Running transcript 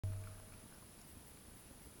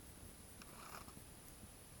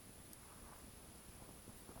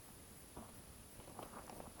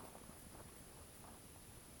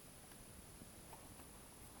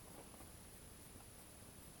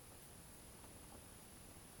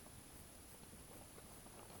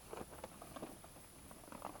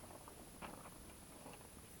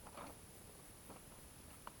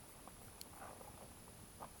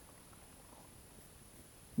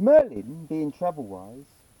Merlin, being travel-wise,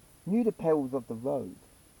 knew the perils of the road.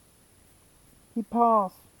 He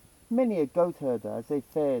passed many a goat-herder as they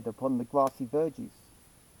fared upon the grassy verges.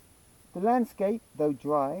 The landscape, though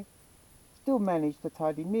dry, still managed a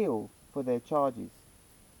tidy meal for their charges,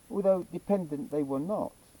 although dependent they were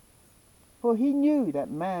not, for he knew that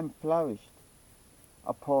man flourished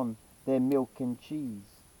upon their milk and cheese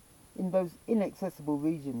in those inaccessible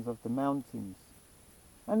regions of the mountains,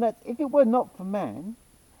 and that if it were not for man,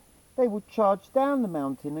 they would charge down the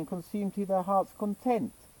mountain and consume to their heart's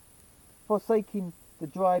content, forsaking the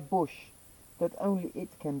dry bush that only it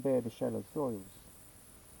can bear the shallow soils.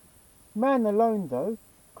 Man alone, though,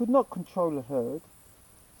 could not control a herd,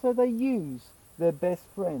 so they use their best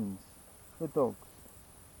friends, the dogs.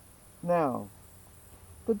 Now,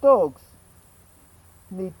 the dogs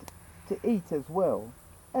need to eat as well,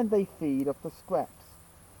 and they feed off the scraps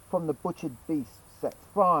from the butchered beasts that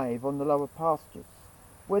thrive on the lower pastures,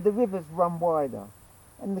 where the rivers run wider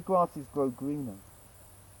and the grasses grow greener.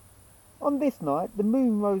 On this night the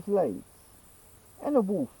moon rose late, and a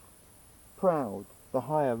wolf prowled the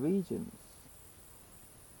higher regions,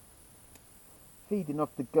 feeding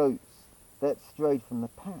off the goats that strayed from the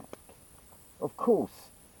pack. Of course,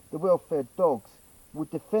 the well-fed dogs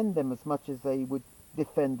would defend them as much as they would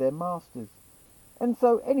defend their masters, and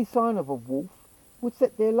so any sign of a wolf would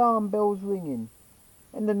set the alarm bells ringing,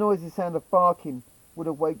 and the noisy sound of barking would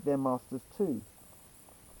awake their masters too.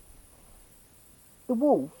 The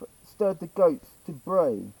wolf stirred the goats to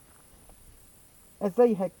bray, as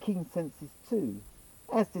they had keen senses too,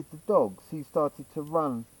 as did the dogs, who started to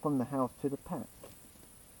run from the house to the pack.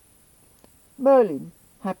 Merlin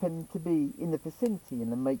happened to be in the vicinity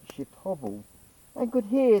in a makeshift hovel, and could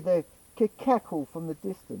hear the cackle from the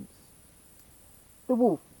distance. The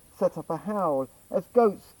wolf set up a howl as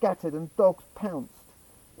goats scattered and dogs pounced.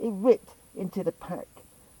 It ripped into the pack,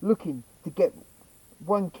 looking to get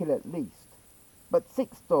one kill at least, but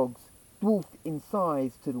 6 dogs, dwarfed in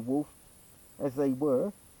size to the wolf as they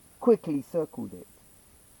were, quickly circled it.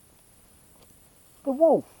 The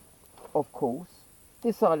wolf, of course,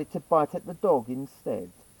 decided to bite at the dog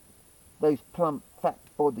instead. Those plump, fat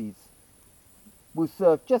bodies will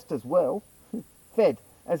serve just as well, fed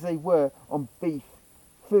as they were on beef,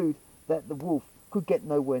 food that the wolf could get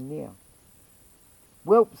nowhere near.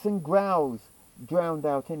 Whelps and growls drowned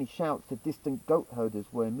out any shouts the distant goat herders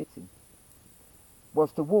were emitting,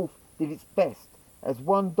 whilst the wolf did its best as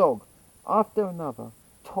one dog after another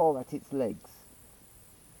tore at its legs.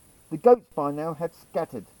 The goats by now had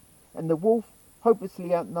scattered, and the wolf,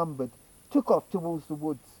 hopelessly outnumbered, took off towards the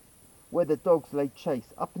woods, where the dogs laid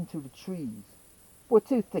chase up until the trees were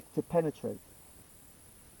too thick to penetrate.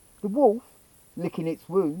 The wolf, licking its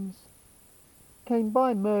wounds, came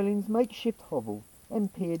by Merlin's makeshift hovel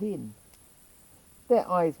and peered in. Their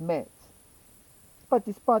eyes met, but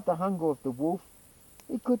despite the hunger of the wolf,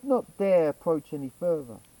 it could not dare approach any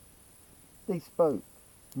further. They spoke,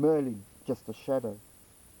 Merlin just a shadow.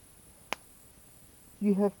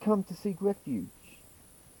 "You have come to seek refuge.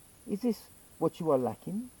 Is this what you are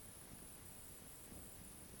lacking?"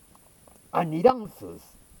 "I need answers.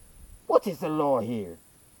 What is the law here?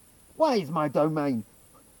 Why is my domain,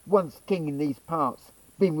 once king in these parts,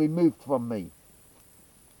 being removed from me?"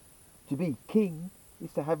 To be king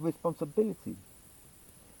is to have responsibility.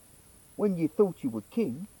 When you thought you were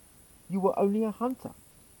king, you were only a hunter.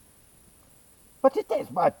 "But it is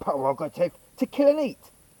my prerogative to kill and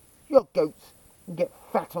eat. Your goats get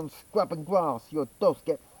fat on scrub and grass. Your dogs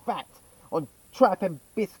get fat on tripe and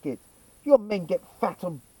biscuit. Your men get fat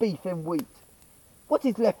on beef and wheat. What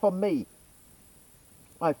is left for me?"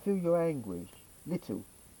 I feel your anguish. Little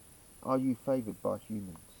are you favoured by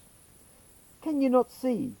humans. Can you not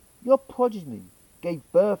see your progeny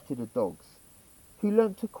gave birth to the dogs, who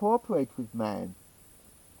learnt to cooperate with man?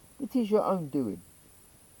 It is your own doing.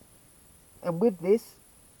 And with this,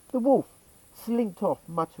 the wolf slinked off,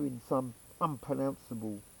 muttering some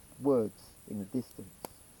unpronounceable words in the distance.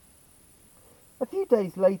 A few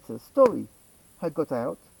days later, story had got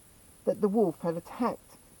out that the wolf had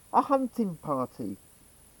attacked a hunting party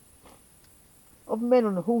of men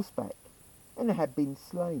on horseback and had been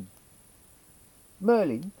slain.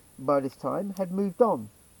 Merlin, by this time, had moved on,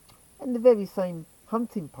 and the very same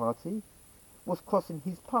hunting party was crossing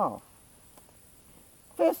his path.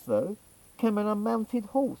 First, though, came an unmounted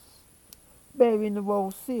horse, bearing the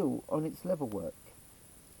royal seal on its leatherwork.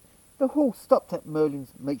 The horse stopped at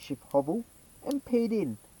Merlin's makeshift hovel and peered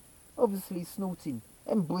in, obviously snorting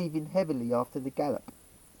and breathing heavily after the gallop.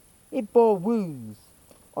 It bore wounds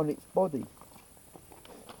on its body.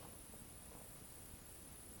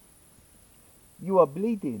 "You are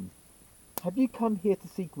bleeding," Have you come here to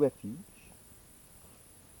seek refuge?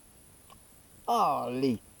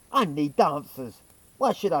 Lee, I need answers.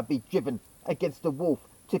 Why should I be driven against the wolf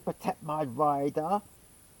to protect my rider?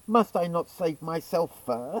 Must I not save myself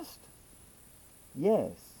first?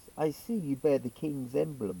 Yes, I see you bear the king's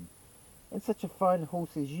emblem, and such a fine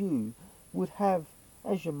horse as you would have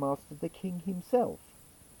as your master the king himself.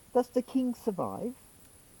 Does the king survive?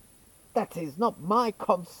 That is not my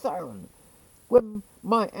concern. When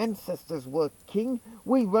my ancestors were king,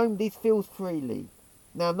 we roamed these fields freely.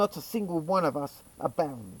 Now not a single one of us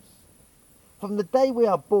abounds. From the day we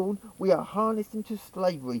are born, we are harnessed into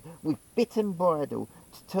slavery with bit and bridle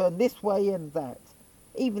to turn this way and that.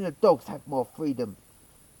 Even the dogs have more freedom.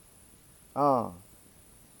 Ah,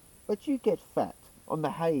 but you get fat on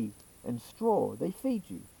the hay and straw they feed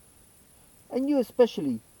you, and you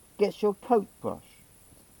especially get your coat brushed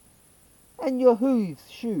and your hooves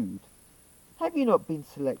shoed. Have you not been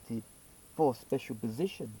selected for a special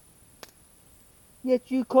position?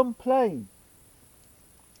 Yet you complain.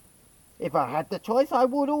 If I had the choice, I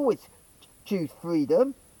would always choose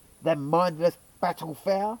freedom, than mindless battle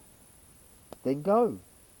fare. Then go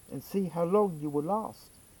and see how long you will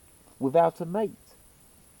last without a mate.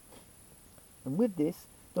 And with this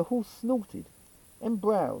the horse snorted and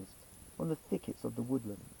browsed on the thickets of the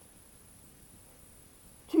woodland.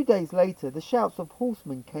 2 days later the shouts of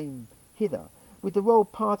horsemen came hither with the royal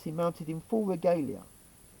party mounted in full regalia.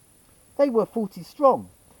 They were 40 strong,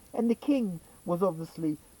 and the king was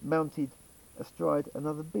obviously mounted astride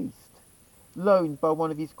another beast, loaned by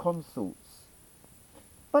one of his consorts,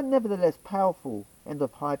 but nevertheless powerful and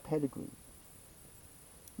of high pedigree.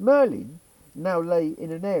 Merlin now lay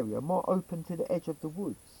in an area more open to the edge of the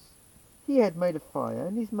woods. He had made a fire,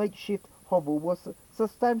 and his makeshift hovel was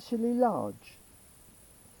substantially large.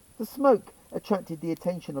 The smoke attracted the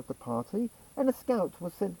attention of the party, and a scout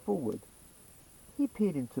was sent forward. He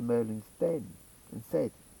peered into Merlin's den and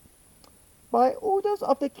said, "By orders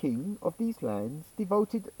of the king of these lands,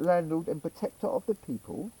 devoted landlord and protector of the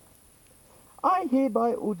people, I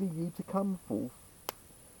hereby order you to come forth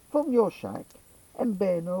from your shack and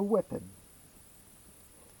bear no weapon."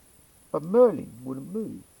 But Merlin wouldn't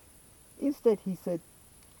move. Instead he said,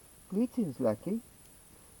 "Greetings, lackey.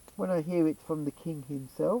 When I hear it from the king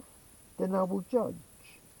himself, then I will judge.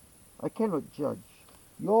 I cannot judge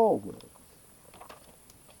your words."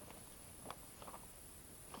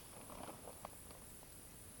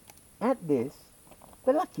 At this,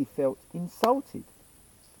 the lackey felt insulted.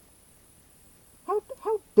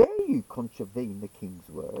 How dare you contravene the king's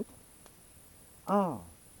word? Ah,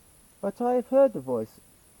 but I have heard the voice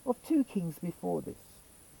of 2 kings before this.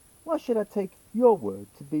 Why should I take your word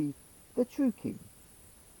to be the true king?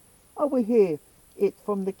 I will hear it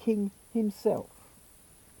from the king himself.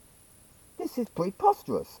 This is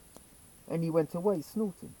preposterous. And he went away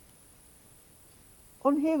snorting.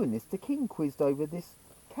 On hearing this, the king quizzed over this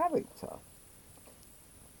character.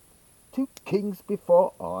 2 kings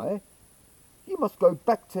before I? You must go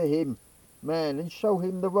back to him, man, and show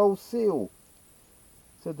him the royal seal.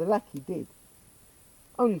 So the lackey did,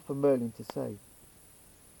 only for Merlin to say,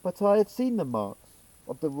 "But I have seen the marks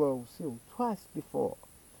of the royal seal twice before,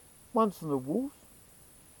 once on a wolf,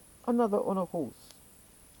 another on a horse.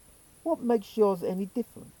 What makes yours any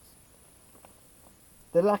different?"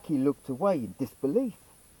 The lackey looked away in disbelief.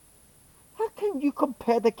 "How can you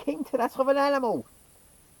compare the king to that of an animal?"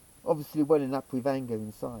 Obviously welling up with anger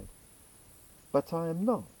inside. "But I am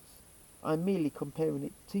not. I am merely comparing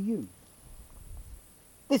it to you."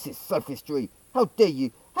 "This is sophistry. How dare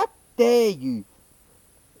you? How dare you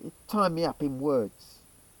tie me up in words?"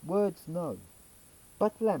 "Words, no.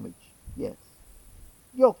 But language, yes.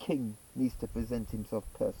 Your king needs to present himself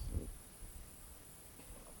personally."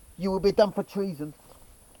 "You will be done for treason."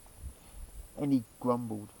 And he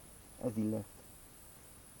grumbled as he left.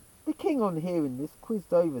 The king, on hearing this,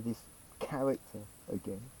 quizzed over this character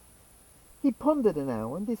again. He pondered an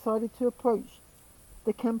hour and decided to approach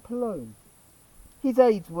the camp alone. His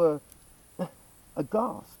aides were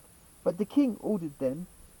aghast, but the king ordered them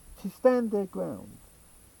to stand their ground.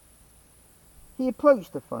 He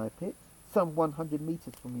approached the fire pit, some 100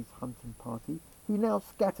 metres from his hunting party, who now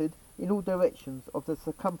scattered in all directions of the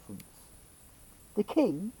circumference. The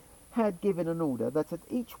king had given an order that at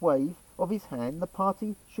each wave of his hand the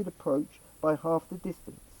party should approach by half the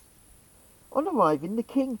distance. On arriving, the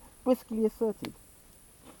king briskly asserted,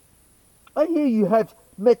 "I hear you have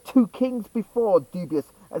met 2 kings before,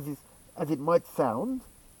 dubious as it might sound."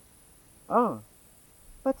 "Ah,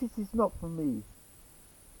 but it is not for me."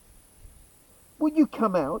 "Will you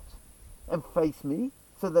come out and face me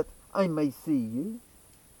so that I may see you?"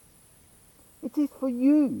 "It is for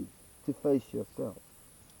you. to face yourself.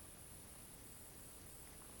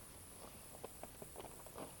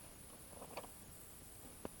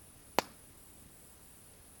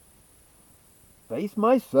 Face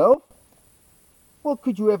myself? What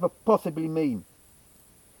could you ever possibly mean?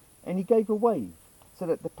 And he gave a wave so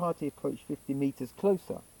that the party approached 50 meters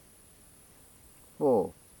closer.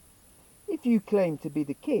 4. If you claim to be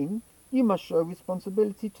the king, you must show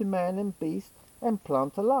responsibility to man and beast and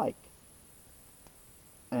plant alike.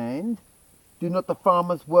 And do not the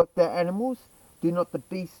farmers work their animals? Do not the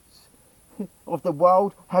beasts of the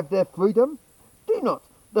wild have their freedom? Do not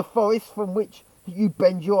the forests from which you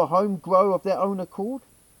bend your home grow of their own accord?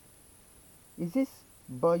 Is this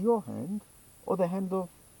by your hand or the hand of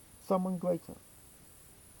someone greater?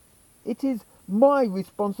 It is my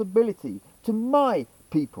responsibility to my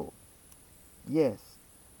people. Yes,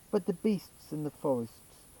 but the beasts in the forests,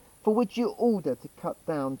 for which you order to cut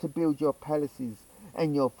down to build your palaces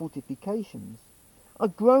and your fortifications, are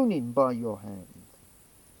groaning by your hand.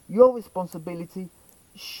 Your responsibility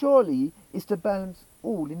surely is to balance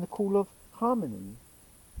all in the call of harmony.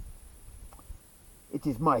 It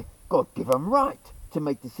is my God-given right to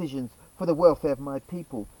make decisions for the welfare of my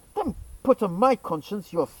people. Don't put on my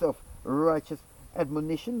conscience your self-righteous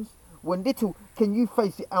admonitions. When little can you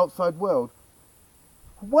face the outside world,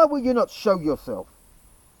 why will you not show yourself?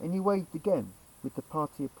 And he waved again, with the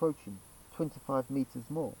party approaching 25 meters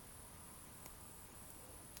more.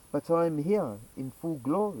 But I am here in full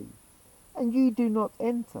glory, and you do not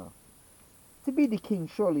enter. To be the king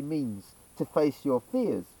surely means to face your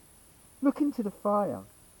fears. Look into the fire.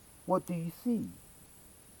 What do you see?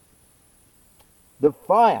 The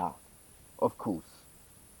fire, of course.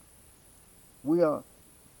 We are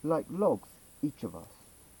like logs, each of us.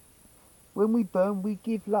 When we burn, we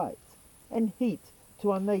give light and heat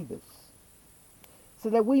to our neighbours, so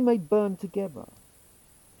that we may burn together.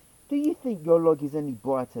 Do you think your log is any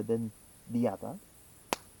brighter than the other?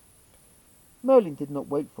 Merlin did not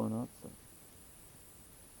wait for an answer.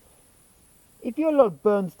 If your log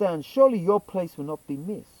burns down, surely your place will not be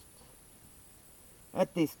missed.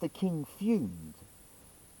 At this the king fumed.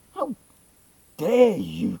 How dare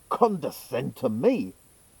you condescend to me?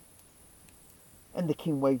 And the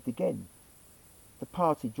king waved again, the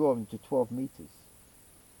party drawing to 12 meters.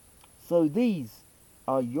 So these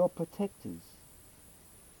are your protectors.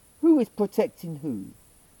 Who is protecting who?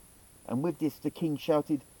 And with this the king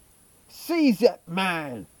shouted, "Seize that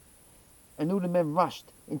man!" And all the men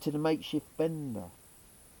rushed into the makeshift bender,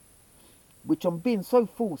 which on being so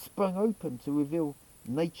full sprang open to reveal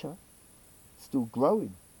nature still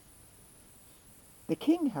growing. The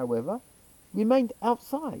king, however, remained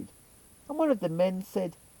outside, and one of the men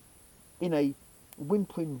said in a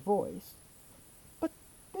whimpering voice, "But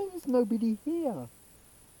there is nobody here."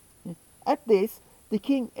 At this, the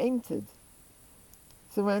king entered,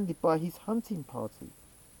 surrounded by his hunting party.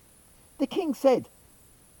 The king said,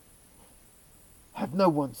 "Have no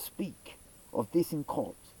one speak of this in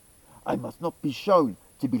court. I must not be shown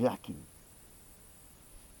to be lacking."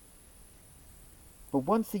 But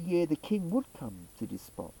once a year the king would come to this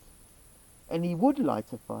spot, and he would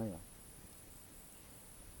light a fire.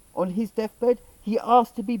 On his deathbed, he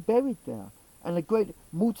asked to be buried there, and a great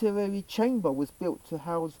mortuary chamber was built to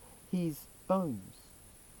house his bones,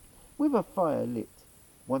 with a fire lit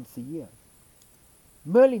once a year.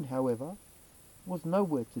 Merlin, however, was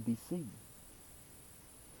nowhere to be seen.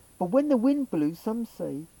 But when the wind blew, some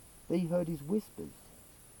say they heard his whispers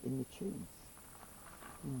in the trees.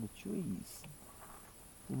 In the trees.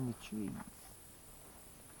 In the trees.